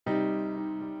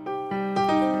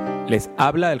Les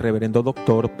habla el reverendo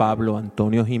doctor Pablo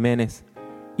Antonio Jiménez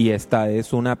y esta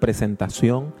es una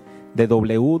presentación de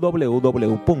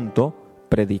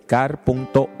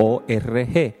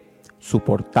www.predicar.org, su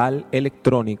portal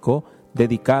electrónico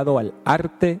dedicado al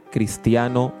arte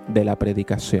cristiano de la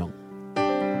predicación.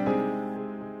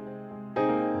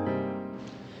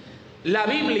 La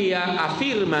Biblia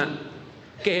afirma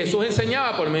que Jesús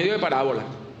enseñaba por medio de parábolas.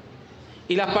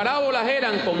 Y las parábolas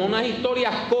eran como unas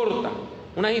historias cortas,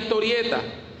 unas historietas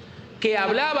que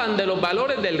hablaban de los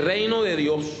valores del reino de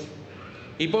Dios.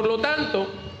 Y por lo tanto,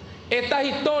 estas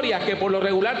historias que por lo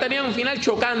regular tenían un final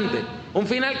chocante, un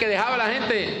final que dejaba a la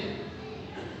gente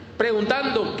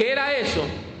preguntando qué era eso,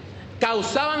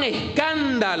 causaban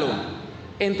escándalo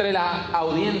entre la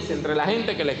audiencia, entre la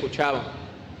gente que la escuchaba.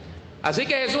 Así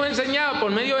que Jesús enseñaba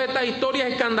por medio de estas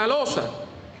historias escandalosas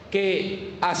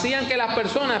que hacían que las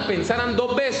personas pensaran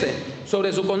dos veces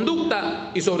sobre su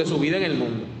conducta y sobre su vida en el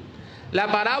mundo. La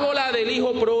parábola del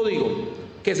hijo pródigo,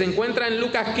 que se encuentra en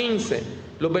Lucas 15,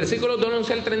 los versículos del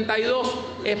 11 al 32,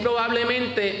 es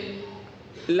probablemente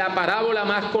la parábola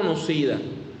más conocida.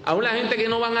 Aún la gente que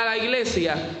no van a la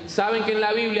iglesia saben que en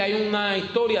la Biblia hay una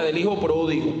historia del hijo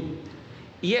pródigo.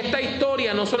 Y esta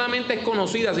historia no solamente es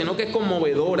conocida, sino que es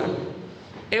conmovedora.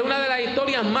 Es una de las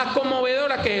historias más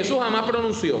conmovedoras que Jesús jamás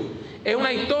pronunció. Es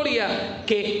una historia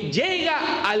que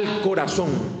llega al corazón.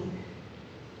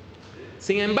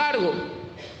 Sin embargo,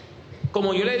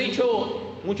 como yo le he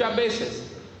dicho muchas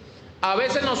veces, a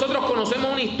veces nosotros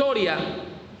conocemos una historia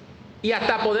y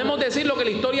hasta podemos decir lo que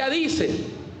la historia dice,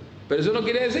 pero eso no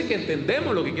quiere decir que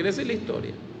entendemos lo que quiere decir la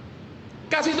historia.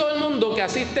 Casi todo el mundo que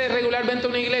asiste regularmente a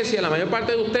una iglesia, la mayor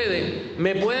parte de ustedes,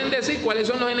 me pueden decir cuáles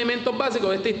son los elementos básicos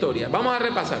de esta historia. Vamos a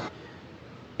repasar.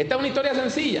 Esta es una historia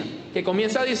sencilla, que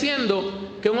comienza diciendo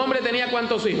que un hombre tenía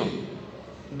 ¿cuántos hijos?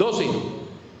 2 hijos.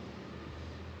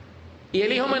 ¿Y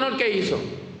el hijo menor qué hizo?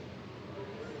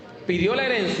 Pidió la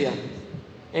herencia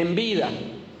en vida.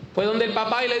 Fue donde el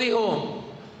papá y le dijo: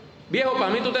 viejo, para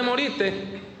mí tú te moriste,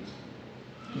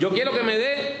 yo quiero que me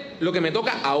dé lo que me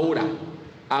toca ahora.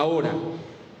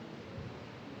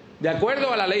 De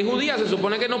acuerdo a la ley judía se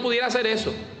supone que no pudiera hacer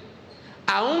eso.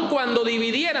 Aun cuando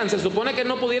dividieran, se supone que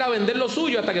no pudiera vender lo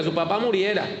suyo hasta que su papá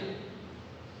muriera.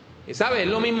 Y sabe, es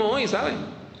lo mismo hoy, ¿sabe?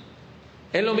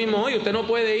 Es lo mismo hoy. Usted no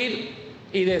puede ir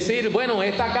y decir: bueno,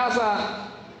 esta casa,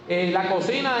 la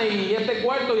cocina y este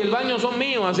cuarto y el baño son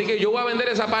míos, así que yo voy a vender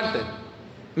esa parte,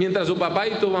 mientras su papá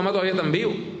y tu mamá todavía están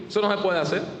vivos. Eso no se puede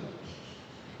hacer.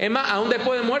 Es más, aún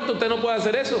después de muerto usted no puede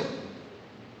hacer eso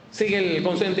sin el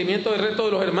consentimiento del resto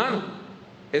de los hermanos.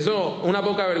 Eso es una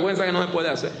poca vergüenza que no se puede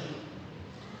hacer.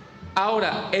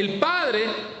 Ahora, el padre,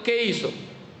 ¿qué hizo?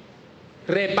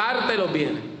 Reparte los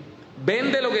bienes,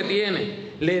 vende lo que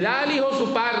tiene, le da al hijo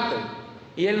su parte,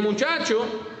 y el muchacho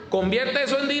convierte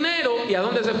eso en dinero. ¿Y a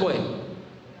dónde se fue?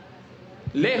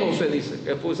 Lejos, se dice,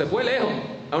 se fue lejos,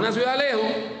 a una ciudad lejos,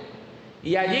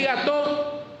 y allí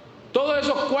gastó todos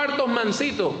esos cuartos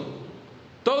mansitos,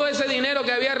 todo ese dinero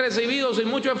que había recibido sin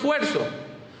mucho esfuerzo,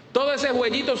 todo ese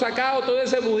jueguito sacado, todo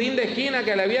ese budín de esquina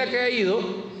que le había caído,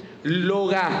 lo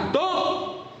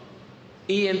gastó.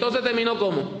 Y entonces terminó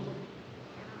 ¿cómo?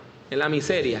 En la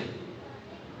miseria.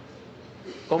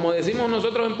 Como decimos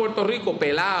nosotros en Puerto Rico,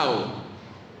 pelado.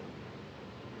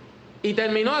 Y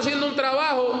terminó haciendo un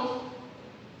trabajo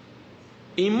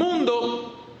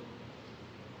inmundo.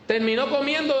 Terminó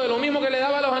comiendo de lo mismo que le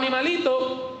daba a los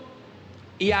animalitos.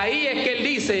 Y ahí es que él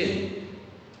dice: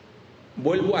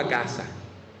 vuelvo a casa.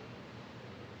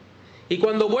 Y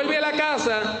cuando vuelve a la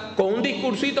casa con un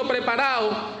discursito preparado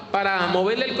para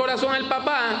moverle el corazón al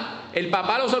papá, el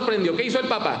papá lo sorprendió. ¿Qué hizo el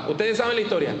papá? Ustedes saben la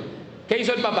historia. ¿Qué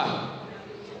hizo el papá?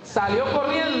 Salió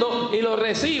corriendo y lo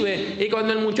recibe. Y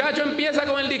cuando el muchacho empieza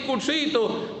con el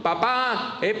discursito: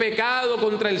 papá, he pecado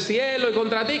contra el cielo y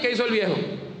contra ti, ¿qué hizo el viejo?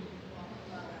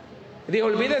 Dijo: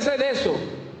 olvídese de eso.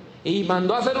 Y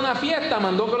mandó a hacer una fiesta,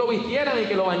 mandó que lo vistieran y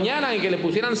que lo bañaran y que le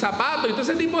pusieran zapatos y todo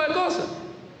ese tipo de cosas.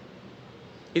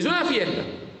 Hizo una fiesta.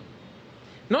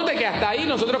 Note que hasta ahí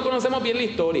nosotros conocemos bien la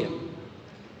historia.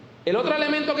 El otro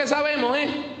elemento que sabemos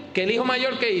es que el hijo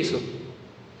mayor, ¿qué hizo?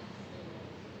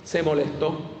 Se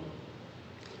molestó.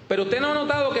 Pero usted no ha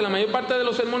notado que la mayor parte de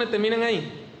los sermones terminan ahí.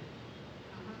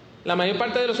 La mayor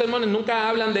parte de los sermones nunca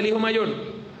hablan del hijo mayor.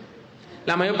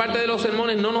 La mayor parte de los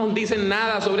sermones no nos dicen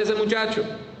nada sobre ese muchacho.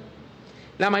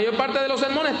 La mayor parte de los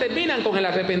sermones terminan con el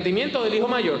arrepentimiento del hijo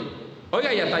mayor.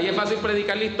 Oiga, y hasta ahí es fácil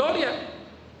predicar la historia.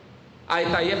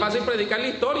 Hasta ahí es fácil predicar la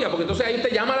historia, porque entonces ahí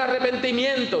te llama al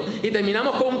arrepentimiento y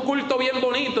terminamos con un culto bien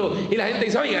bonito y la gente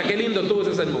dice: oiga, qué lindo estuvo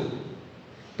ese sermón.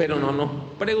 Pero no nos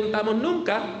preguntamos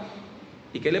nunca: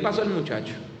 ¿y qué le pasó al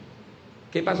muchacho?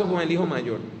 ¿Qué pasó con el hijo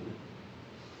mayor?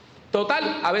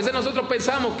 Total, a veces nosotros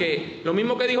pensamos que lo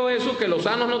mismo que dijo Jesús, que los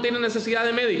sanos no tienen necesidad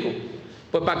de médico.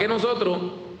 Pues ¿para qué nosotros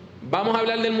vamos a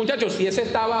hablar del muchacho si ese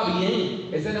estaba bien?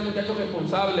 Ese era un muchacho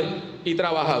responsable y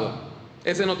trabajador.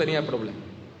 Ese no tenía problema.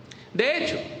 De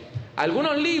hecho,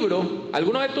 algunos libros,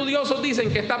 algunos estudiosos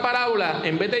dicen que esta parábola,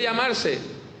 en vez de llamarse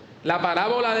la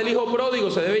parábola del hijo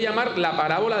pródigo, se debe llamar la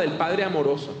parábola del padre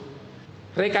amoroso,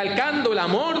 recalcando el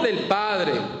amor del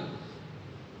padre.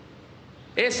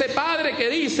 Ese padre que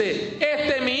dice: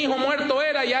 este mi hijo muerto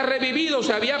era y ha revivido,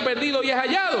 se había perdido y es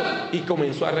hallado, y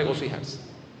comenzó a regocijarse.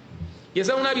 Y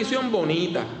esa es una visión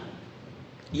bonita,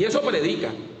 y eso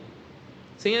predica.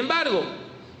 Sin embargo,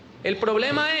 el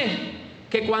problema es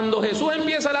que cuando Jesús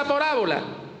empieza la parábola,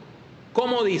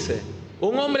 ¿cómo dice?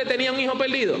 ¿Un hombre tenía un hijo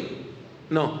perdido?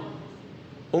 No,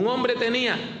 un hombre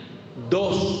tenía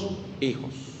 2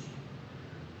 hijos.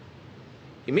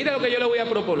 Y mira lo que yo le voy a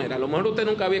proponer. A lo mejor usted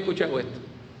nunca había escuchado esto.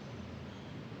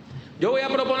 Yo voy a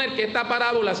proponer que esta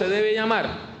parábola se debe llamar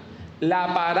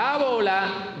la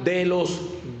parábola de los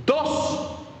 2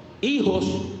 hijos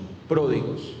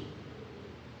pródigos.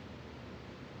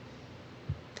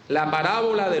 La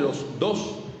parábola de los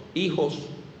 2 hijos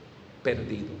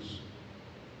perdidos.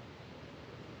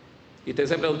 Y usted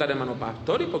se preguntará, hermano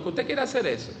pastor, ¿y por qué usted quiere hacer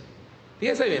eso?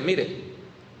 Fíjese bien, mire.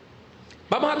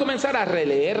 Vamos a comenzar a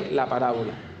releer la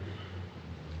parábola,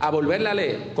 a volverla a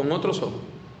leer con otros ojos,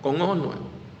 con ojos nuevos.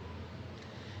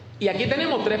 Y aquí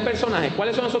tenemos 3 personajes.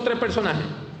 ¿Cuáles son esos 3 personajes?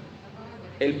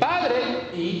 El padre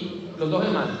y los 2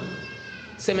 hermanos.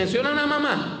 ¿Se menciona una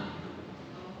mamá?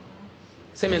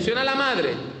 ¿Se menciona la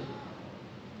madre?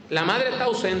 La madre está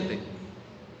ausente.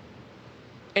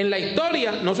 En la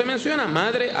historia no se menciona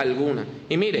madre alguna.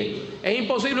 Y mire, es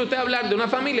imposible usted hablar de una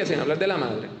familia sin hablar de la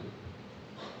madre.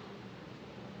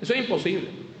 Eso es imposible.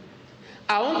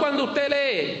 Aun cuando usted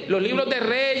lee los libros de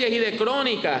Reyes y de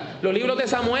Crónicas, los libros de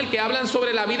Samuel que hablan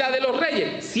sobre la vida de los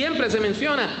reyes, siempre se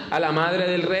menciona a la madre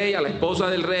del rey, a la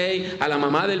esposa del rey, a la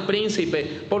mamá del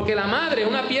príncipe, porque la madre es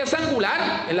una pieza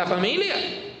angular en la familia.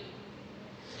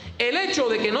 El hecho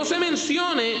de que no se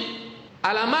mencione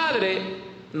a la madre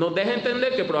nos deja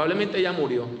entender que probablemente ella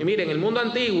murió. Y miren, en el mundo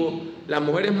antiguo las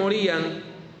mujeres morían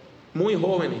muy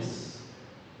jóvenes,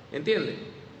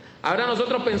 ¿entiende? Ahora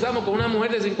nosotros pensamos que una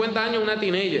mujer de 50 años es una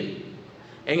teenager.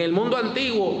 En el mundo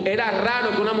antiguo era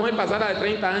raro que una mujer pasara de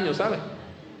 30 años, ¿sabe?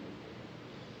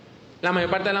 La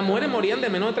mayor parte de las mujeres morían de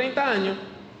menos de 30 años.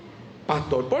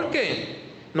 Pastor, ¿por qué?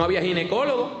 No había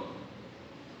ginecólogo,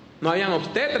 no habían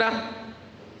obstetras,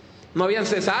 no habían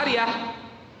cesáreas,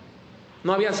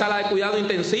 no había sala de cuidado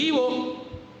intensivo.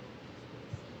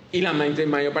 Y la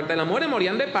mayor parte de las mujeres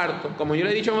morían de parto. Como yo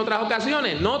le he dicho en otras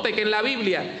ocasiones, note que en la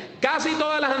Biblia casi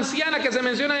todas las ancianas que se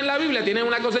mencionan en la Biblia tienen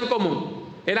una cosa en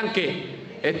común. ¿Eran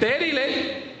qué?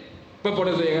 Estériles. Pues por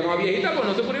eso llegaron a viejitas, pues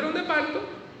no se murieron de parto.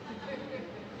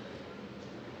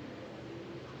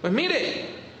 Pues mire,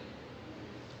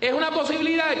 es una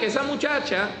posibilidad de que esa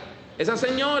muchacha, esa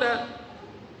señora,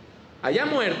 haya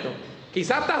muerto.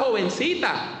 Quizás hasta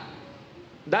jovencita,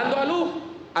 dando a luz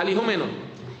al hijo menor.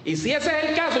 Y si ese es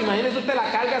el caso, imagínese usted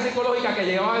la carga psicológica que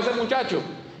llevaba ese muchacho,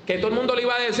 que todo el mundo le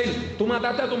iba a decir: tú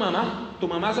mataste a tu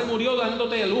mamá se murió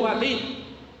dándote luz a ti.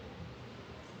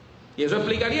 Y eso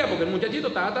explicaría porque el muchachito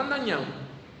estaba tan dañado.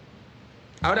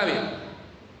 Ahora bien,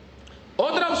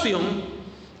 otra opción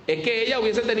es que ella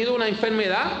hubiese tenido una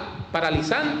enfermedad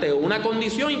paralizante o una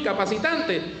condición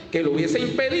incapacitante que le hubiese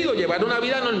impedido llevar una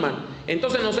vida normal.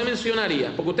 Entonces no se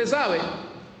mencionaría, porque usted sabe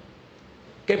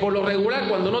que por lo regular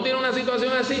cuando uno tiene una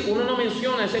situación así, uno no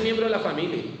menciona a ese miembro de la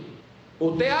familia.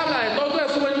 Usted habla de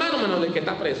todos sus hermanos menos del que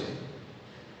está preso.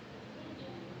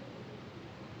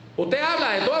 Usted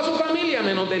habla de toda su familia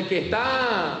menos del que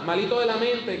está malito de la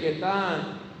mente, que está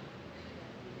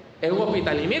en un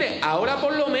hospital. Y mire, ahora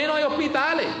por lo menos hay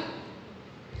hospitales.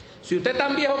 Si usted es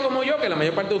tan viejo como yo, que la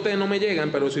mayor parte de ustedes no me llegan,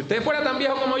 pero si usted fuera tan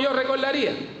viejo como yo,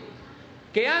 recordaría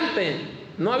que antes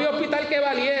no había hospital que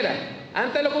valiera.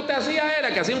 Antes lo que usted hacía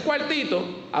era que hacía un cuartito,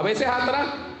 a veces atrás,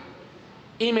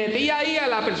 y metía ahí a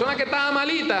la persona que estaba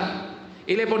malita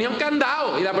y le ponía un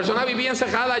candado y la persona vivía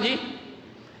encerrada allí.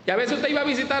 Y a veces usted iba a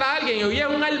visitar a alguien y oía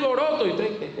un alboroto y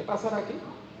usted, ¿qué pasará aquí?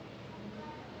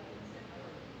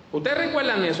 Ustedes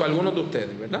recuerdan eso, algunos de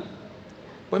ustedes, ¿verdad?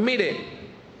 Pues mire,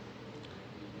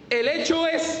 el hecho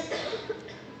es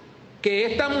que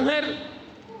esta mujer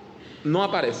no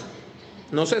aparece.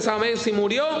 No se sabe si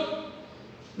murió,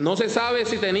 no se sabe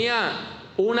si tenía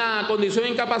una condición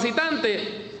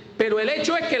incapacitante, pero el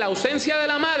hecho es que la ausencia de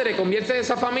la madre convierte a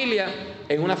esa familia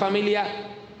en una familia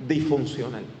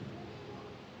disfuncional.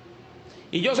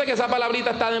 Y yo sé que esa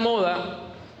palabrita está de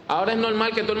moda Ahora es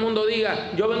normal que todo el mundo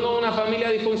diga, yo vengo de una familia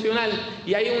disfuncional,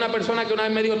 y hay una persona que una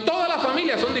vez me dijo, todas las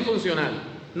familias son disfuncionales.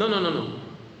 No.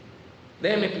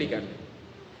 Déjenme explicar.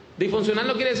 Disfuncional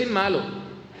no quiere decir malo.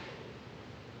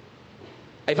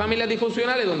 Hay familias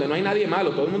disfuncionales donde no hay nadie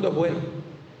malo, todo el mundo es bueno.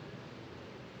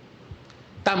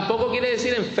 Tampoco quiere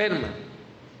decir enferma.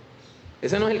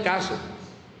 Ese no es el caso.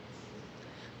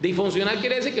 Disfuncional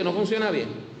quiere decir que no funciona bien.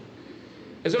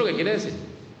 Eso es lo que quiere decir.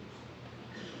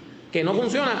 Que no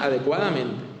funciona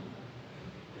adecuadamente.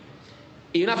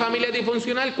 Y una familia es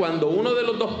disfuncional cuando uno de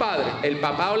los dos padres, el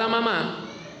papá o la mamá,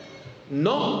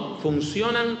 no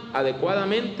funcionan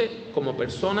adecuadamente como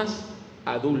personas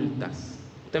adultas.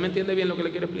 ¿Usted me entiende bien lo que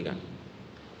le quiero explicar?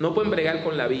 No pueden bregar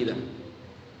con la vida.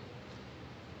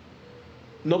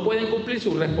 No pueden cumplir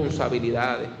sus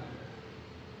responsabilidades.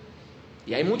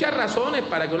 Y hay muchas razones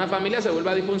para que una familia se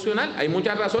vuelva disfuncional. Hay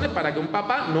muchas razones para que un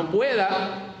papá no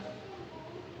pueda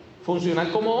funcionar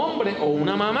como hombre o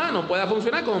una mamá no pueda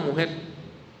funcionar como mujer.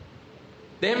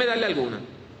 Déjenme darle alguna.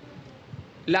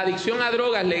 La adicción a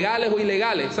drogas legales o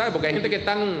ilegales, ¿sabe? Porque hay gente que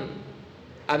están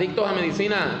adictos a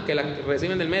medicina que la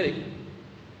reciben del médico.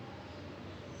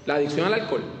 La adicción al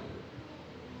alcohol.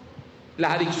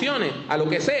 Las adicciones a lo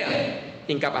que sea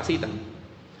incapacitan.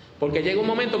 Porque llega un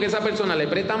momento que esa persona le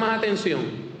presta más atención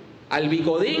al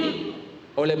Vicodin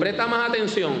o le presta más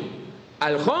atención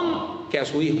al Jon que a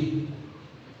su hijo.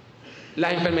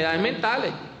 Las enfermedades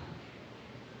mentales.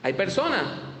 Hay personas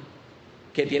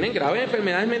que tienen graves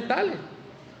enfermedades mentales,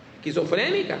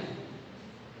 esquizofrénicas,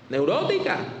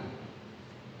 neuróticas,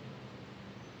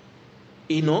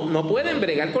 y no pueden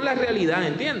bregar con la realidad,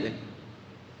 ¿entienden?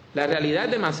 La realidad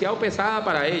es demasiado pesada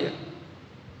para ellas.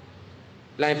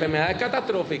 Las enfermedades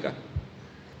catastróficas.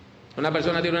 Una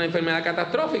persona tiene una enfermedad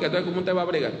catastrófica, entonces ¿cómo usted va a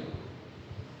bregar?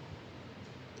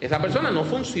 Esa persona no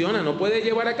funciona, no puede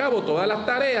llevar a cabo todas las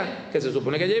tareas que se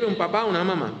supone que lleve un papá o una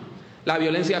mamá. La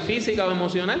violencia física o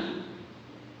emocional.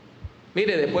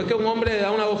 Mire, después que un hombre le da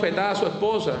una bofetada a su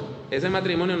esposa, ese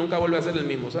matrimonio nunca vuelve a ser el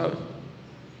mismo, ¿sabe?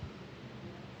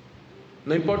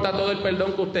 No importa todo el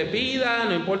perdón que usted pida,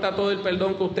 no importa todo el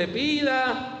perdón que usted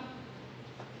pida,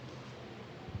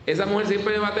 esa mujer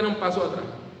siempre va a tener un paso atrás,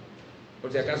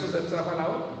 por si acaso se zafa la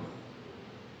otra.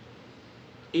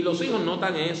 Y los hijos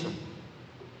notan eso.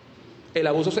 El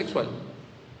abuso sexual.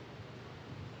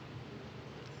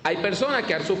 Hay personas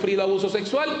que han sufrido abuso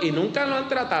sexual y nunca lo han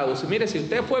tratado. Mire, si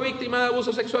usted fue víctima de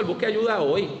abuso sexual, busque ayuda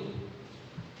hoy.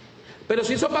 Pero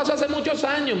si eso pasó hace muchos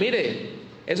años, mire,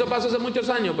 eso pasó hace muchos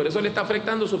años, pero eso le está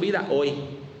afectando su vida hoy.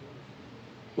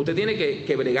 Usted tiene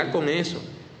que bregar con eso.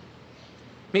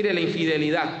 Mire, la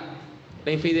infidelidad.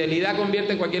 La infidelidad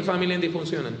convierte a cualquier familia en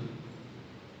disfuncional.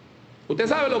 Usted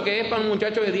sabe lo que es para un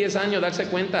muchacho de 10 años darse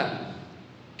cuenta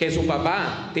que su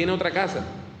papá tiene otra casa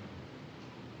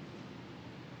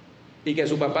y que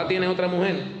su papá tiene otra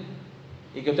mujer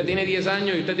y que usted tiene 10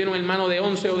 años y usted tiene un hermano de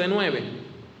 11 o de 9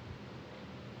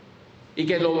 y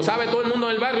que lo sabe todo el mundo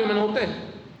del barrio menos usted.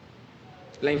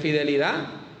 La infidelidad.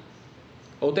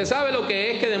 Usted sabe lo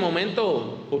que es que de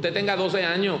momento usted tenga 12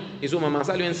 años y su mamá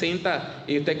salió encinta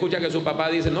y usted escucha que su papá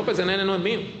dice, no, pues ese nene no es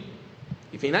mío.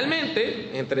 Y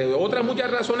finalmente, entre otras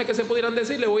muchas razones que se pudieran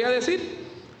decir, le voy a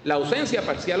decir la ausencia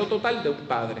parcial o total de un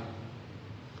padre.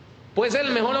 Puede ser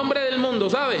el mejor hombre del mundo,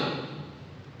 ¿sabe?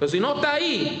 Pero si no está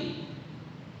ahí,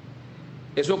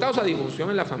 eso causa disfunción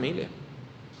en la familia.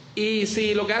 Y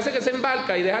si lo que hace es que se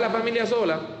embarca y deja a la familia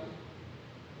sola,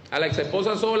 a la ex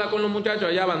esposa sola con los muchachos,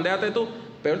 allá bandéate tú,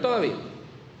 peor todavía.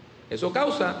 Eso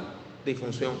causa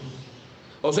disfunción.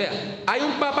 O sea, hay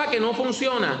un papá que no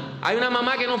funciona, hay una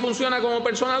mamá que no funciona como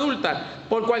persona adulta.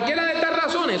 Por cualquiera de estas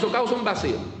razones, eso causa un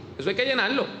vacío. Eso hay que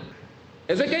llenarlo.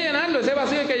 Eso hay que llenarlo, ese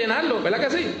vacío hay que llenarlo, ¿verdad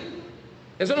que sí?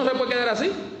 Eso no se puede quedar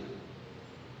así.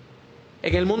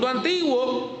 En el mundo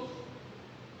antiguo,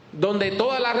 donde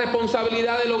toda la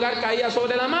responsabilidad del hogar caía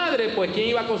sobre la madre, pues ¿quién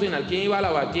iba a cocinar? ¿Quién iba a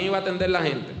lavar? ¿Quién iba a atender a la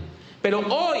gente? Pero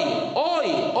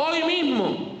hoy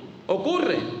mismo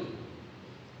ocurre.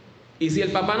 Y si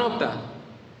el papá no está,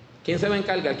 ¿quién se va a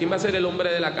encargar? ¿Quién va a ser el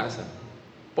hombre de la casa?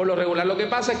 Por lo regular lo que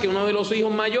pasa es que uno de los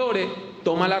hijos mayores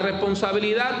toma la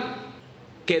responsabilidad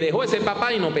que dejó ese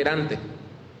papá inoperante.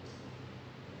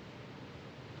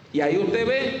 Y ahí usted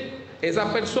ve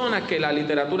esas personas que la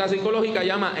literatura psicológica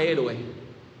llama héroes.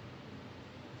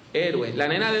 Héroes. La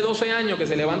nena de 12 años que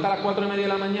se levanta a las 4:30 de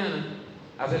la mañana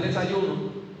a hacer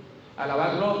desayuno, a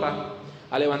lavar ropa,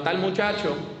 a levantar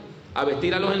muchachos, a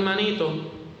vestir a los hermanitos,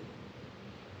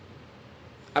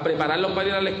 a prepararlos para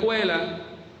ir a la escuela,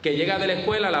 que llega de la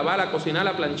escuela a lavar, a cocinar,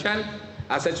 a planchar,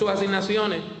 a hacer sus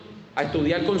asignaciones, a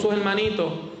estudiar con sus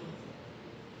hermanitos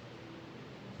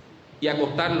y a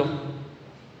acostarlos.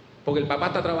 porque el papá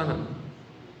está trabajando.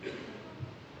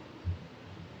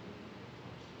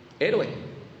 Héroe.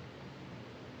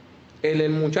 El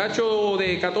muchacho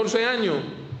de 14 años,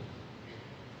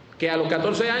 que a los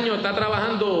 14 años está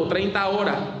trabajando 30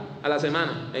 horas a la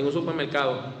semana en un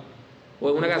supermercado, o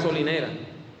en una gasolinera,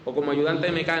 o como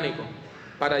ayudante mecánico,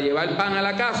 para llevar pan a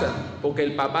la casa, porque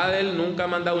el papá de él nunca ha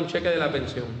mandado un cheque de la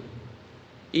pensión.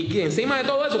 Y que encima de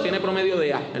todo eso tiene promedio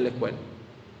de A en la escuela.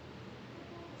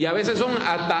 Y a veces son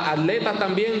hasta atletas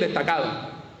también destacados.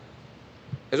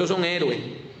 Esos son héroes.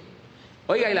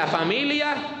 Oiga, y la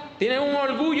familia tiene un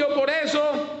orgullo por eso.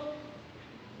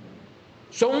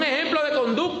 Son un ejemplo de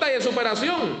conducta y de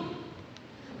superación.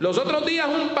 Los otros días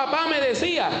un papá me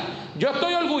decía: yo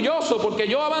estoy orgulloso porque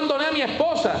yo abandoné a mi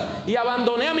esposa y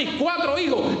abandoné a mis 4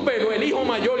 hijos, pero el hijo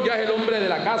mayor ya es el hombre de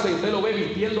la casa y usted lo ve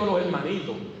vistiendo a los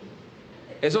hermanitos.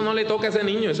 Eso no le toca a ese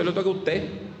niño, eso le toca a usted.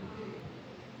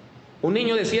 Un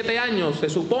niño de 7 años se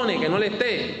supone que no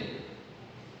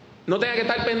tenga que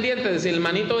estar pendiente de si el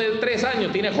hermanito de 3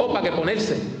 años tiene ropa que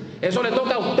ponerse. Eso le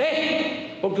toca a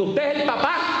usted, porque usted es el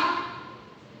papá.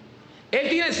 Él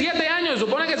tiene 7 años, se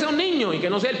supone que sea un niño y que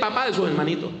no sea el papá de sus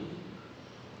hermanitos.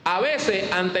 A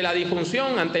veces, ante la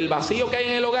disfunción, ante el vacío que hay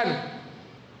en el hogar,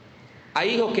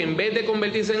 hay hijos que en vez de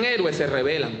convertirse en héroes se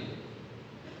rebelan.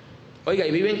 Oiga,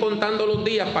 y viven contando los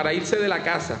días para irse de la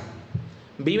casa.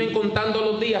 Viven contando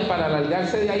los días para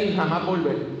largarse de ahí y jamás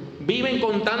volver. Viven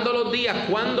contando los días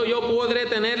cuando yo podré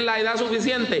tener la edad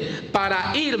suficiente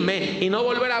para irme y no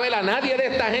volver a ver a nadie de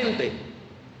esta gente.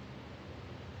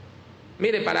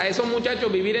 Mire, para esos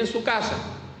muchachos vivir en su casa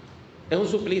es un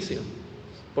suplicio.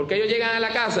 Porque ellos llegan a la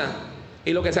casa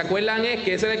y lo que se acuerdan es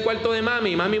que ese era el cuarto de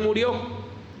mami y mami murió.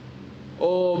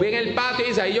 O ven el patio y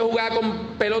dice: ahí yo jugaba con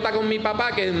pelota con mi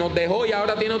papá que nos dejó y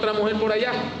ahora tiene otra mujer por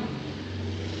allá.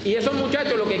 Y esos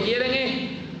muchachos lo que quieren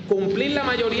es cumplir la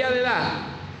mayoría de edad.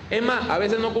 Es más, a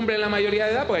veces no cumplen la mayoría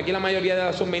de edad, porque aquí la mayoría de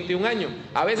edad son 21 años.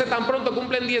 A veces tan pronto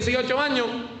cumplen 18 años,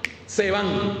 se van.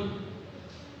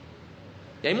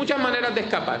 Y hay muchas maneras de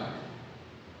escapar.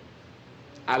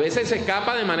 A veces se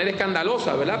escapa de manera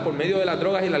escandalosa, ¿verdad? Por medio de las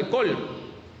drogas y el alcohol,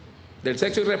 del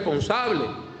sexo irresponsable.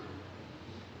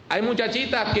 Hay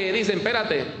muchachitas que dicen: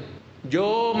 espérate,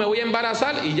 yo me voy a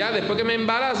embarazar y ya después que me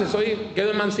embarace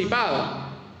quedo emancipada.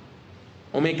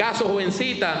 O me caso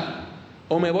jovencita,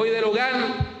 o me voy del hogar.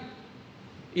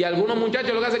 Y algunos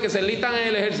muchachos lo que hacen es que se enlistan en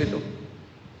el ejército.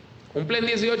 Cumplen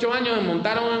 18 años, se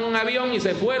montaron en un avión y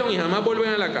se fueron y jamás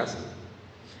vuelven a la casa.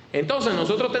 Entonces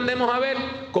nosotros tendemos a ver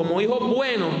como hijos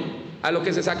buenos a los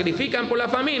que se sacrifican por la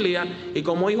familia y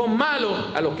como hijos malos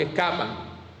a los que escapan.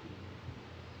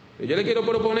 Yo le quiero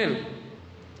proponer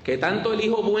que tanto el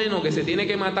hijo bueno que se tiene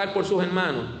que matar por sus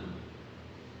hermanos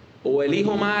o el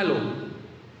hijo malo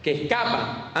que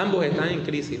escapa, ambos están en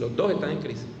crisis, los dos están en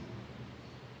crisis.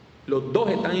 Los dos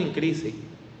están en crisis.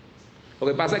 Lo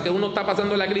que pasa es que uno está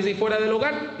pasando la crisis fuera del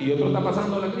hogar y otro está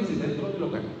pasando la crisis dentro del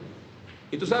hogar.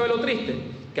 Y tú sabes lo triste,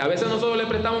 que a veces nosotros le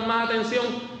prestamos más atención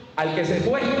al que se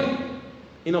fue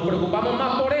y nos preocupamos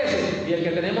más por ese, y el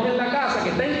que tenemos en la casa que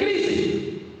está en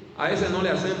crisis, a ese no le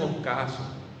hacemos caso.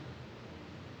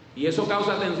 Y eso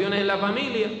causa tensiones en la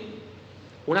familia,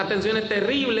 unas tensiones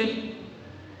terribles,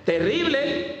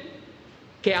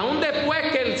 que aún después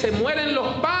que se mueren los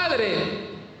padres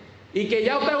y que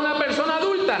ya usted es una persona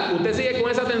adulta, usted sigue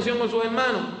con esa tensión con sus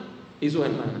hermanos y sus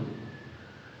hermanas.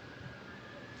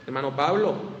 Hermano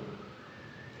Pablo,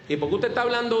 ¿y por qué usted está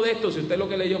hablando de esto si usted lo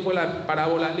que leyó fue la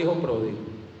parábola del hijo pródigo?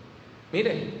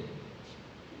 Mire,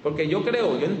 porque yo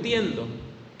entiendo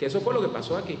que eso fue lo que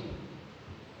pasó aquí.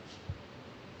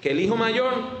 Que el hijo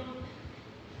mayor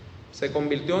se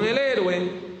convirtió en el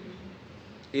héroe,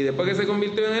 y después que se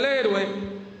convirtió en el héroe,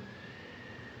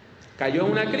 cayó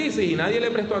en una crisis y nadie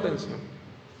le prestó atención.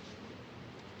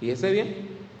 Fíjese bien,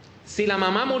 si la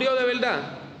mamá murió de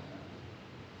verdad,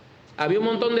 había un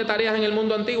montón de tareas en el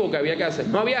mundo antiguo que había que hacer.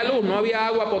 No había luz, no había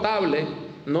agua potable.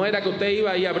 No era que usted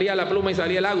iba y abría la pluma y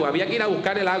salía el agua. Había que ir a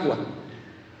buscar el agua.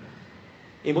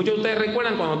 Y muchos de ustedes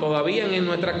recuerdan cuando todavía en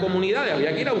nuestras comunidades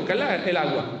había que ir a buscar el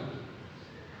agua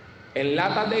en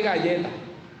latas de galletas.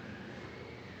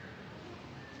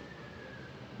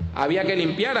 Había que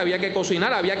limpiar, había que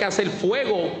cocinar, había que hacer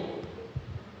fuego.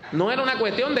 No era una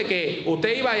cuestión de que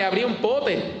usted iba y abría un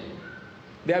pote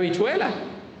de habichuelas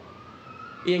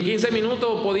y en 15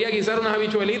 minutos podía guisar unas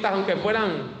habichuelitas aunque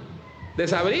fueran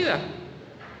desabridas.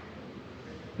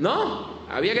 No,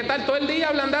 había que estar todo el día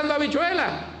ablandando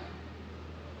habichuelas.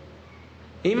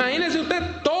 Imagínese usted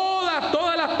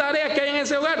todas las tareas que hay en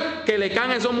ese hogar que le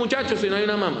caen a esos muchachos si no hay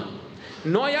una mamá.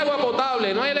 No hay agua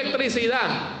potable, no hay electricidad,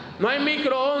 no hay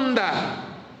microondas.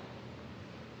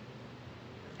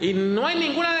 Y no hay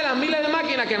ninguna de las miles de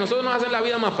máquinas que a nosotros nos hacen la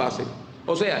vida más fácil.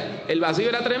 O sea, el vacío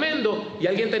era tremendo y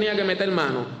alguien tenía que meter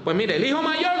mano. Pues mire, el hijo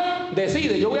mayor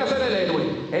decide, yo voy a ser el héroe.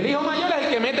 El hijo mayor es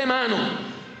el que mete mano.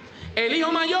 El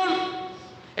hijo mayor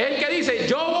es el que dice,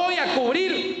 yo voy a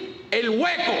cubrir el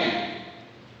hueco.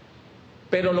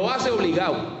 Pero lo hace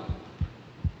obligado.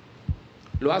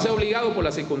 Lo hace obligado por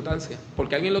las circunstancias.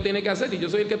 Porque alguien lo tiene que hacer y yo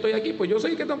soy el que estoy aquí, pues yo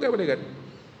soy el que tengo que bregar.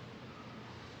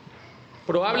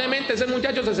 Probablemente ese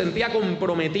muchacho se sentía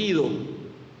comprometido,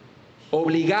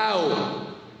 obligado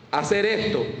a hacer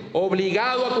esto,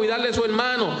 obligado a cuidar de su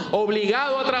hermano,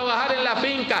 obligado a trabajar en la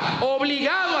finca,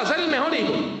 obligado a ser el mejor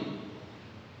hijo.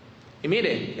 Y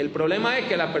mire, el problema es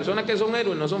que las personas que son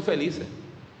héroes no son felices.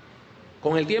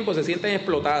 Con el tiempo se sienten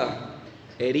explotadas,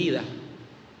 heridas,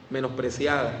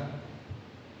 menospreciadas.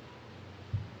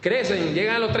 Crecen,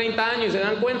 llegan a los 30 años y se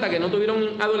dan cuenta que no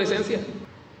tuvieron adolescencia,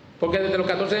 porque desde los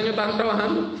 14 años estaban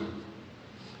trabajando.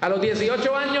 A los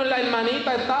 18 años la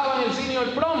hermanita estaba en el senior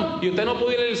prom y usted no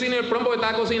pudo ir al senior prom porque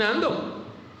estaba cocinando.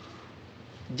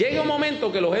 Llega un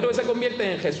momento que los héroes se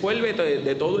convierten en resuelve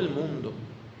de todo el mundo.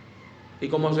 Y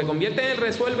como se convierten en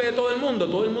resuelve de todo el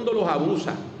mundo los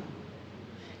abusa.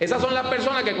 Esas son las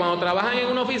personas que cuando trabajan en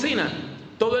una oficina,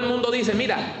 todo el mundo dice,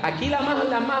 mira, aquí la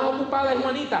más ocupada es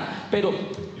Juanita, pero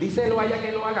díselo a ella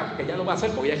que lo haga, porque ella lo va a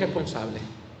hacer porque ella es responsable.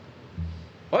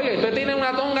 Oye, usted tiene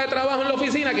una tonga de trabajo en la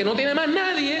oficina que no tiene más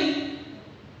nadie.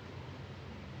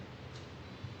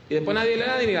 Y después nadie le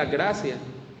da ni las gracias.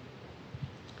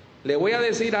 Le voy a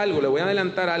decir algo, le voy a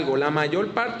adelantar algo. La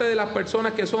mayor parte de las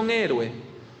personas que son héroes,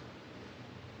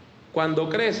 cuando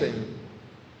crecen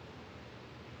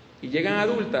y llegan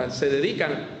adultas, se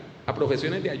dedican a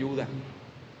profesiones de ayuda,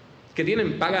 que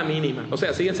tienen paga mínima, o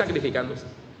sea, siguen sacrificándose.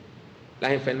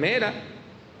 Las enfermeras,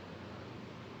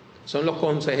 son los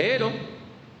consejeros,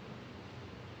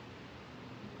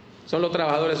 son los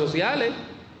trabajadores sociales,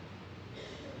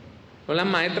 son las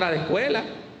maestras de escuela.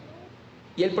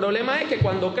 Y el problema es que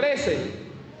cuando crecen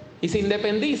y se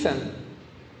independizan,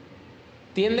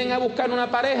 tienden a buscar una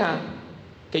pareja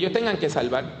que ellos tengan que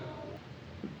salvar.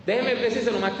 Déjenme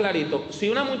decírselo más clarito. Si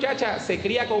una muchacha se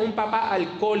cría con un papá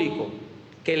alcohólico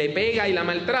que le pega y la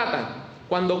maltrata,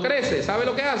 cuando crece, ¿sabe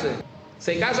lo que hace?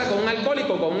 Se casa con un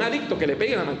alcohólico, con un adicto que le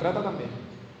pega y la maltrata también.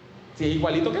 Sí,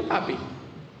 igualito que papi.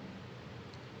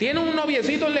 Tiene un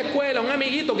noviecito en la escuela, un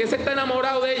amiguito que ese está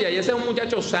enamorado de ella y ese es un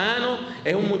muchacho sano,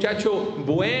 es un muchacho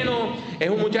bueno, es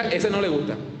un muchacho, ese no le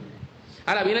gusta.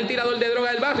 Ahora viene el tirador de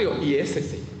droga del barrio y ese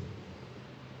sí.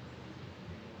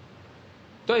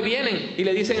 Entonces vienen y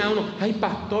le dicen a uno, ay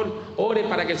pastor, ore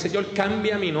para que el Señor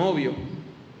cambie a mi novio.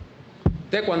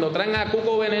 Entonces cuando traen a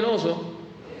Cuco Venenoso,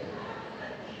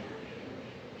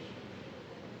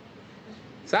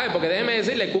 ¿sabe? Porque déjeme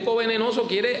decirle, Cuco Venenoso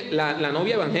quiere la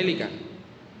novia evangélica.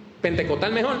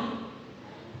 Pentecostal mejor,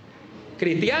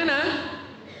 cristiana,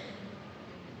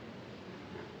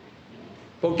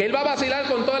 porque él va a vacilar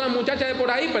con todas las muchachas de por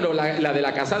ahí, pero la de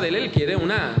la casa de él quiere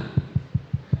una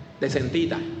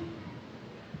decentita.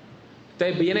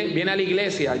 Entonces viene a la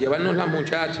iglesia a llevarnos las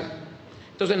muchachas.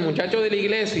 Entonces el muchacho de la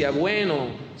iglesia, bueno,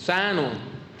 sano,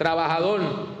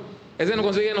 trabajador, ese no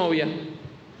consigue novia.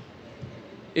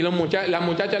 Y las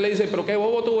muchachas le dicen, pero qué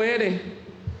bobo tú eres.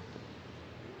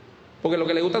 Porque lo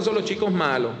que le gustan son los chicos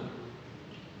malos.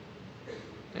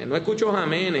 No escucho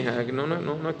aménes,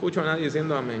 no escucho a nadie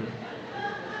diciendo amén.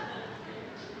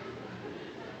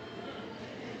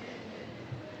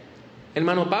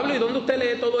 Hermano Pablo, ¿y dónde usted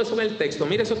lee todo eso en el texto?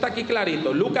 Mire, eso está aquí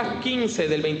clarito. Lucas 15,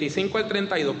 del 25 al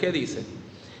 32, ¿qué dice?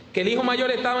 Que el hijo mayor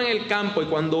estaba en el campo y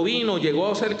cuando vino,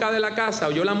 llegó cerca de la casa,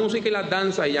 oyó la música y las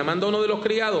danzas y llamando a uno de los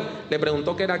criados, le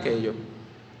preguntó qué era aquello.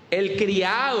 El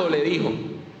criado le dijo,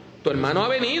 tu hermano ha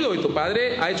venido y tu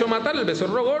padre ha hecho matar el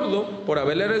becerro gordo por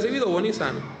haberle recibido bueno y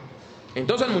sano.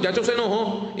 Entonces el muchacho se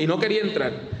enojó y no quería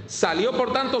entrar. Salió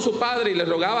por tanto su padre y le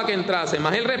rogaba que entrase.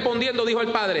 Mas él respondiendo dijo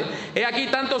al padre, he aquí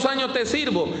tantos años te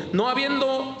sirvo, no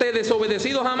habiéndote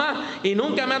desobedecido jamás, y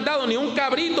nunca me has dado ni un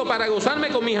cabrito para gozarme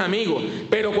con mis amigos.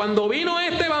 Pero cuando vino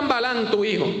este Bambalán, tu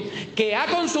hijo, que ha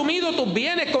consumido tus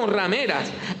bienes con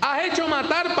rameras, has hecho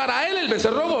matar para él el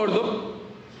becerro gordo.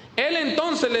 Él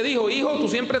entonces le dijo, hijo, tú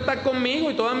siempre estás conmigo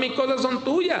y todas mis cosas son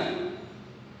tuyas.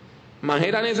 Mas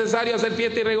era necesario hacer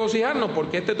fiesta y regocijarnos,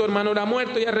 porque tu hermano era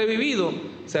muerto y ha revivido,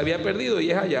 se había perdido y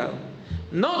es hallado.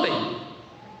 Noten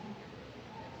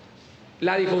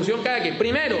la disfunción que hay aquí.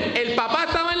 Primero, el papá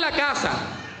estaba en la casa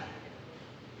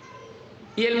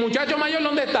y el muchacho mayor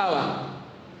 ¿dónde estaba?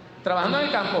 Trabajando en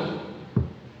el campo.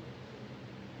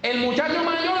 El muchacho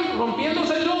mayor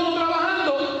rompiéndose el lomo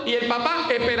trabajando y el papá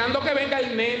esperando que venga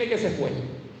el nene que se fue.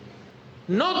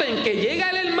 Noten que llega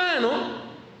el hermano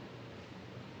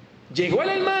Llegó el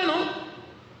hermano,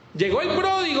 llegó el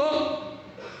pródigo,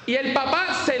 y el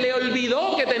papá se le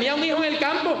olvidó que tenía un hijo en el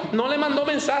campo. No le mandó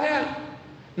mensaje,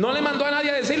 no le mandó a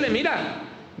nadie a decirle: mira,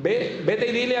 vete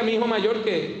y dile a mi hijo mayor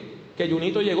que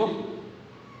Junito llegó.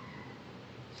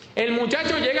 El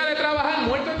muchacho llega de trabajar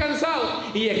muerto y cansado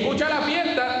y escucha la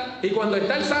fiesta, y cuando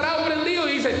está el sarao prendido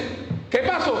dice: ¿qué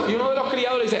pasó? Y uno de los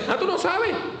criados le dice: ¿tú no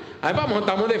sabes? Ay, vamos,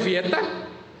 estamos de fiesta.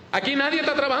 Aquí nadie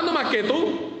está trabajando más que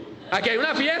tú. Aquí hay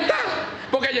una fiesta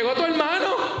porque llegó tu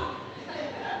hermano.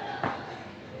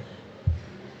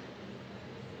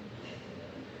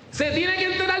 Se tiene que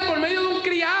enterar por medio de un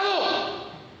criado.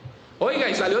 Oiga,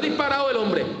 y salió disparado el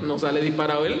hombre. No sale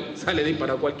disparado él, sale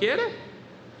disparado cualquiera.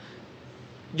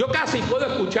 Yo casi puedo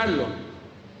escucharlo.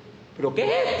 ¿Pero qué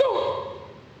es esto?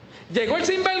 Llegó el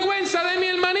sinvergüenza de mi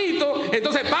hermanito,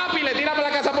 entonces papi le tira para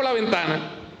la casa por la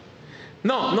ventana.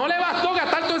 No le bastó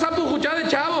gastar toda esa pujuchada de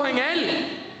chavos en él,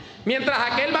 mientras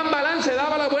aquel bambalán se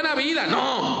daba la buena vida.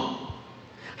 No.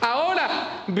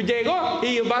 Ahora llegó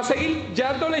y va a seguir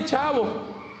dándole chavos.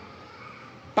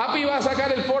 Papi va a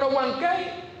sacar el 401k,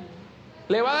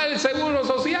 le va a dar el seguro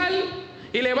social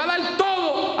y le va a dar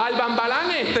todo al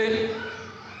bambalán este.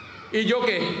 ¿Y yo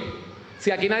qué? Si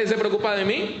aquí nadie se preocupa de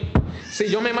mí, si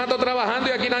yo me mato trabajando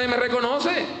y aquí nadie me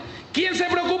reconoce. ¿Quién se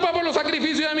preocupa por los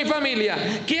sacrificios de mi familia?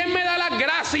 ¿Quién me da las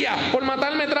gracias por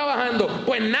matarme trabajando?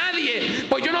 Pues nadie.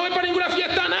 Pues yo no voy para ninguna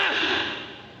fiesta, nada.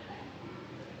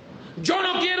 Yo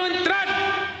no quiero entrar,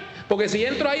 porque si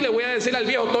entro ahí le voy a decir al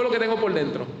viejo todo lo que tengo por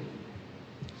dentro.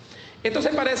 ¿Esto se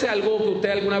parece a algo que usted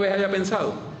alguna vez haya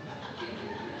pensado?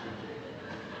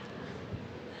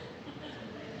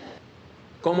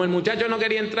 Como el muchacho no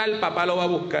quería entrar, el papá lo va a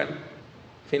buscar.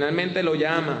 Finalmente lo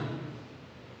llama.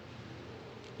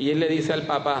 Y él le dice al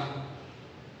papá: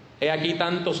 he aquí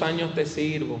tantos años te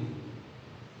sirvo.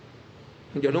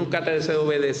 Yo nunca te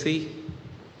desobedecí.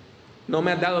 No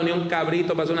me has dado ni un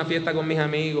cabrito para hacer una fiesta con mis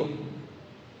amigos.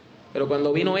 Pero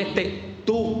cuando vino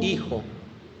tu hijo,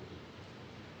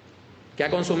 que ha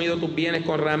consumido tus bienes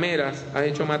con rameras, has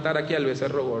hecho matar aquí al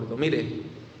becerro gordo. Mire,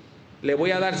 le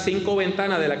voy a dar 5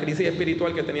 ventanas de la crisis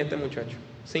espiritual que tenía este muchacho.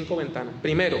 5 ventanas.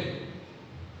 Primero,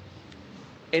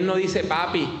 él no dice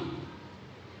papi.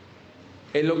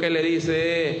 Él lo que le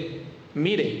dice,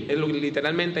 mire, es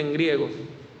literalmente en griego.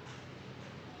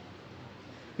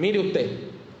 Mire usted.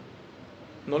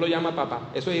 No lo llama papá.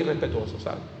 Eso es irrespetuoso,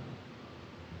 ¿sabe?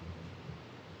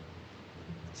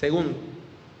 Segundo,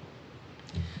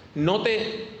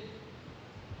 note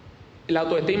la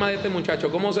autoestima de este muchacho.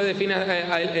 ¿Cómo se define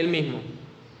a él mismo?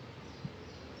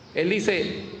 Él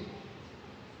dice: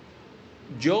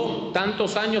 yo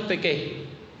tantos años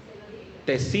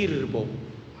te sirvo.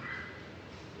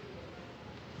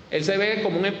 Él se ve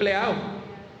como un empleado,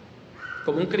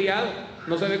 como un criado,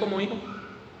 no se ve como hijo.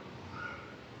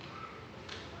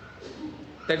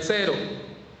 Tercero,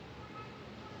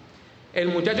 el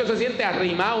muchacho se siente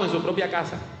arrimado en su propia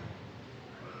casa,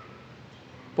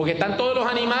 porque están todos los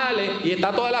animales y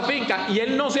está toda la finca, y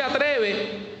él no se atreve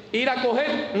a ir a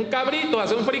coger un cabrito,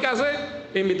 hacer un fricasé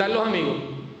e invitar a los amigos.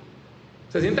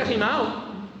 Se siente arrimado.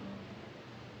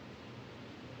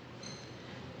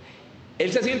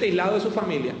 Él se siente aislado de su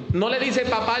familia. No le dice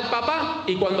papá al papá,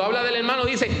 y cuando habla del hermano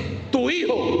dice tu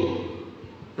hijo.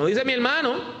 No dice mi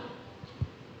hermano.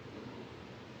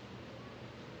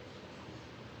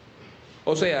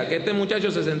 O sea, que este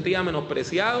muchacho se sentía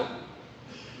menospreciado,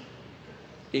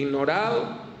 ignorado,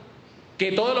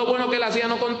 que todo lo bueno que él hacía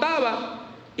no contaba,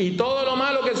 y todo lo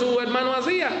malo que su hermano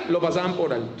hacía lo pasaban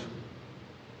por alto.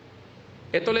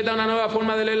 Esto les da una nueva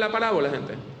forma de leer la parábola,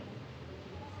 gente.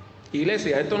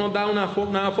 Iglesia, esto nos da una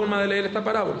nueva forma de leer esta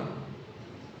parábola.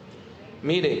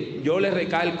 Mire, yo les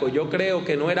recalco, yo creo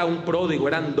que no era un pródigo,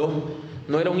 eran 2.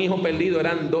 No era un hijo perdido,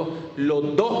 eran 2.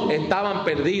 Los 2 estaban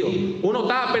perdidos. Uno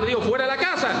estaba perdido fuera de la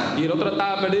casa y el otro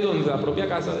estaba perdido en la propia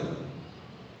casa de él.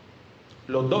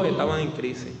 Los 2 estaban en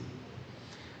crisis.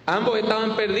 Ambos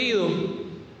estaban perdidos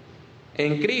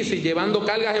en crisis, llevando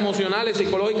cargas emocionales,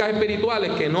 psicológicas,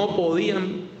 espirituales que no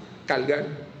podían cargar.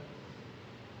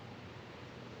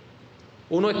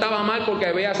 Uno estaba mal porque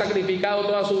había sacrificado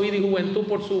toda su vida y juventud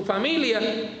por su familia,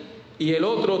 y el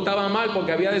otro estaba mal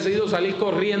porque había decidido salir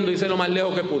corriendo y irse lo más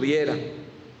lejos que pudiera.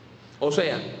 O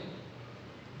sea,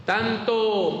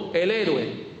 tanto el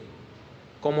héroe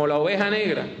como la oveja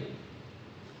negra,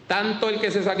 tanto el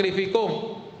que se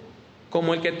sacrificó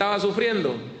como el que estaba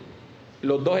sufriendo,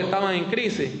 los 2 estaban en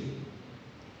crisis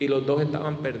y los 2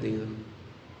 estaban perdidos.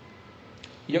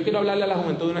 Y yo quiero hablarle a la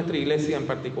juventud de nuestra iglesia en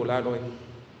particular hoy.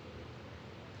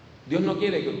 Dios no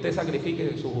quiere que usted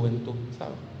sacrifique su juventud,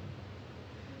 ¿sabe?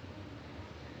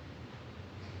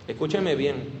 Escúcheme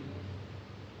bien.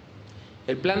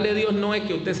 El plan de Dios no es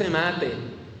que usted se mate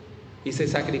y se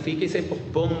sacrifique y se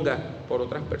posponga por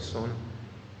otras personas.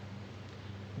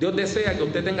 Dios desea que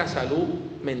usted tenga salud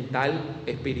mental,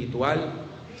 espiritual,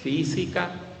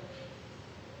 física,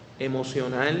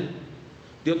 emocional.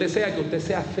 Dios desea que usted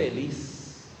sea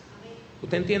feliz.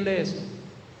 ¿Usted entiende eso?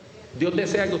 Dios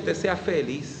desea que usted sea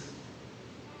feliz.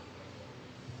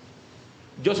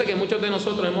 Yo sé que muchos de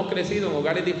nosotros hemos crecido en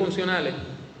hogares disfuncionales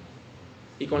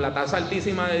y con la tasa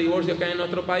altísima de divorcios que hay en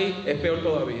nuestro país es peor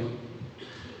todavía.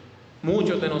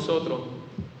 Muchos de nosotros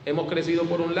hemos crecido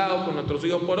por un lado, con nuestros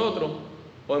hijos por otro,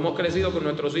 o hemos crecido con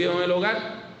nuestros hijos en el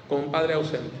hogar con un padre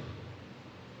ausente.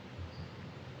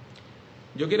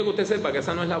 Yo quiero que usted sepa que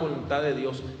esa no es la voluntad de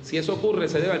Dios. Si eso ocurre,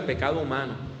 se debe al pecado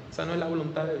humano. Esa no es la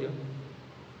voluntad de Dios.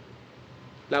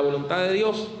 La voluntad de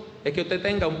Dios es que usted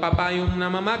tenga un papá y una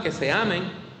mamá que se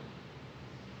amen,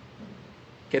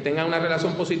 que tengan una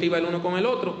relación positiva el uno con el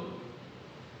otro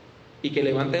y que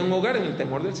levanten un hogar en el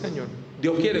temor del Señor.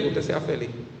 Dios quiere que usted sea feliz.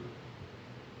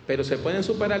 Pero ¿se pueden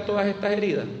superar todas estas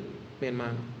heridas, mi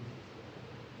hermano?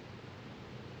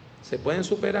 ¿Se pueden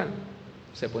superar?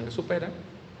 Se pueden superar.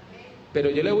 Pero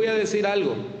yo le voy a decir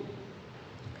algo.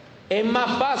 Es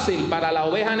más fácil para la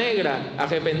oveja negra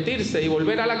arrepentirse y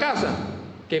volver a la casa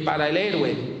que para el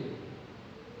héroe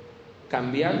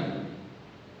cambiar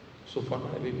su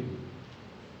forma de vivir.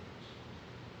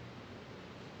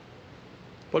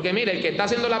 Porque mire, el que está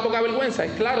haciendo la poca vergüenza,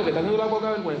 es claro que está haciendo la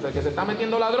poca vergüenza. El que se está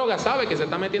metiendo la droga sabe que se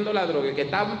está metiendo la droga. El que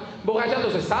está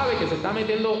borrachándose sabe que se está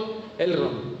metiendo el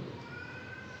ron.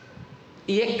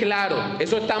 Y es claro,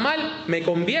 eso está mal, me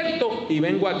convierto y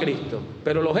vengo a Cristo.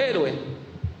 Pero los héroes,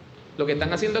 lo que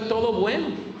están haciendo es todo bueno.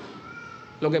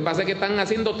 Lo que pasa es que están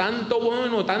haciendo tanto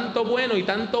bueno, tanto bueno y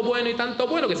tanto bueno y tanto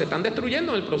bueno que se están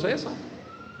destruyendo en el proceso.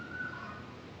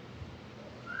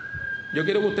 Yo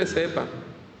quiero que usted sepa.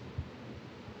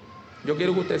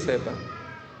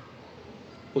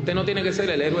 Usted no tiene que ser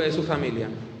el héroe de su familia.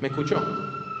 ¿Me escuchó?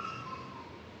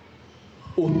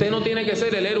 Usted no tiene que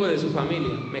ser el héroe de su familia.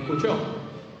 ¿Me escuchó?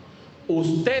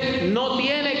 Usted no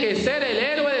tiene que ser el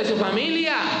héroe de su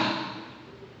familia.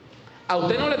 A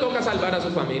usted no le toca salvar a su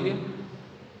familia.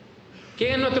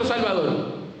 ¿Quién es nuestro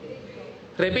Salvador?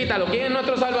 Repítalo, ¿quién es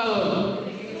nuestro Salvador?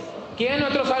 ¿Quién es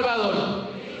nuestro Salvador?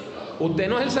 Usted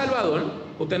no es el Salvador,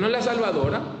 usted no es la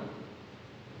Salvadora.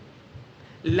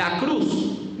 La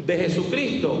cruz de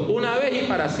Jesucristo, una vez y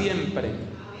para siempre.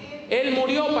 Él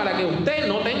murió para que usted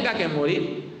no tenga que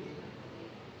morir.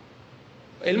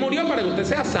 Él murió para que usted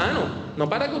sea sano, no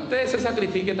para que usted se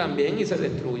sacrifique también y se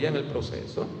destruya en el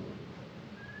proceso.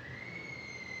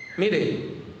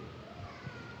 Mire,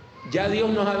 ya Dios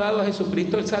nos ha dado a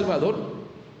Jesucristo el Salvador.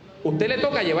 Usted le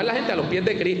toca llevar a la gente a los pies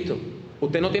de Cristo.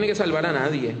 Usted no tiene que salvar a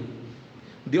nadie.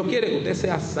 Dios quiere que usted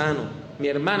sea sano. Mi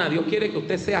hermana, Dios quiere que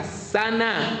usted sea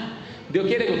sana. Dios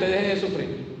quiere que usted deje de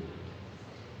sufrir.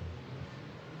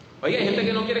 Oye, hay gente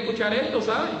que no quiere escuchar esto,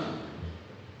 ¿sabe?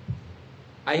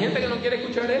 Hay gente que no quiere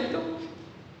escuchar esto.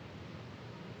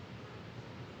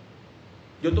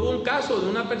 Yo tuve un caso de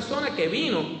una persona que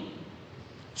vino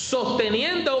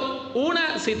sosteniendo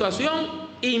una situación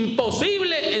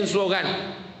imposible en su hogar.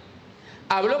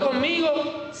 Habló conmigo,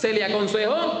 se le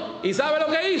aconsejó y ¿sabe lo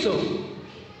que hizo?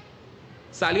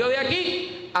 Salió de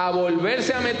aquí a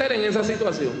volverse a meter en esa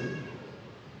situación.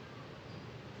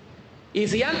 Y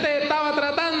si antes estaba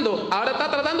tratando, ahora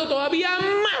está tratando todavía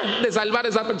más de salvar a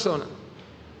esa persona.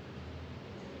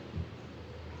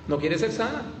 No quiere ser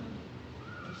sana.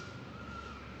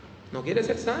 No quiere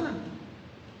ser sana.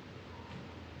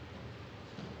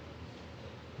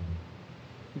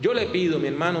 Yo le pido, mi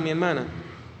hermano, mi hermana,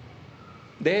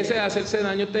 déjese de hacerse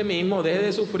daño a usted mismo, deje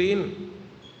de sufrir.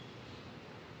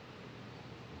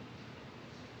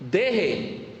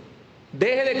 Deje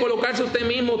de colocarse usted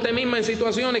mismo, usted misma en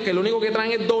situaciones que lo único que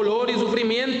traen es dolor y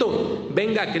sufrimiento.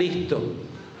 Venga a Cristo.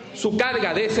 Su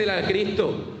carga, désela a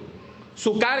Cristo.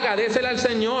 Su carga, désela al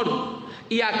Señor.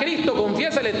 Y a Cristo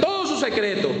confiésele todo su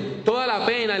secreto, toda la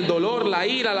pena, el dolor, la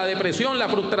ira, la depresión, la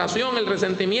frustración, el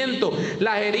resentimiento,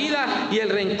 las heridas y el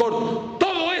rencor.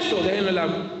 Todo eso déjenlo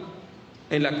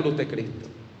en la cruz de Cristo,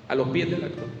 a los pies de la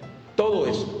cruz. Todo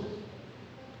eso.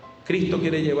 Cristo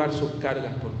quiere llevar sus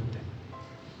cargas por usted.